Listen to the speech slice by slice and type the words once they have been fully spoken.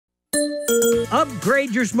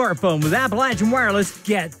Upgrade your smartphone with Appalachian Wireless.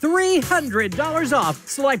 Get $300 off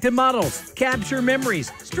selected models. Capture memories,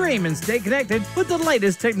 stream, and stay connected with the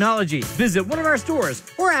latest technology. Visit one of our stores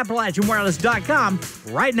or AppalachianWireless.com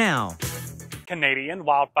right now. Canadian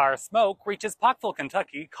wildfire smoke reaches Pikeville,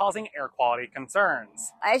 Kentucky, causing air quality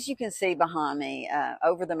concerns. As you can see behind me,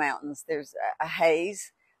 over the mountains, there's a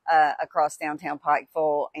haze across downtown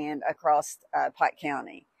Pikeville and across Pike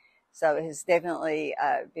County. So it has definitely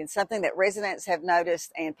been something that residents have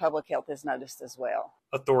noticed and public health has noticed as well.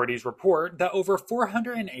 Authorities report that over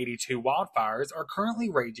 482 wildfires are currently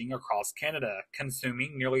raging across Canada,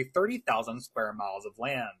 consuming nearly 30,000 square miles of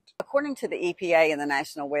land. According to the EPA and the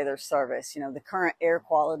National Weather Service, the current air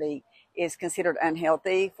quality is considered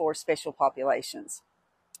unhealthy for special populations.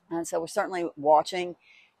 And so we're certainly watching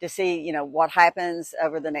to see, what happens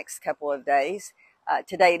over the next couple of days.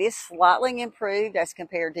 Today it is slightly improved as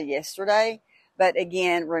compared to yesterday, but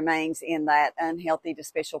again remains in that unhealthy to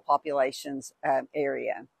special populations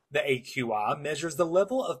area. The AQI measures the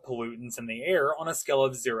level of pollutants in the air on a scale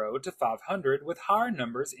of 0 to 500, with higher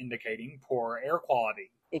numbers indicating poor air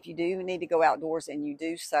quality. If you do need to go outdoors and you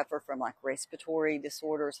do suffer from like respiratory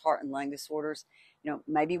disorders, heart and lung disorders,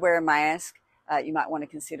 maybe wear a mask. You might want to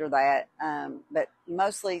consider that, but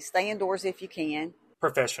mostly stay indoors if you can.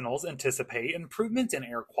 Professionals anticipate improvements in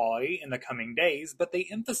air quality in the coming days, but they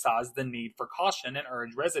emphasize the need for caution and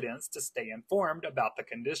urge residents to stay informed about the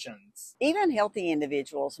conditions. Even healthy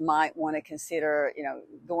individuals might want to consider,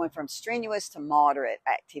 going from strenuous to moderate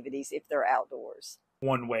activities if they're outdoors.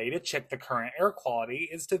 One way to check the current air quality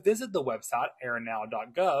is to visit the website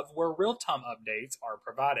airnow.gov, where real-time updates are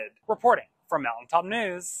provided. Reporting from Mountaintop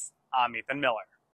News, I'm Ethan Miller.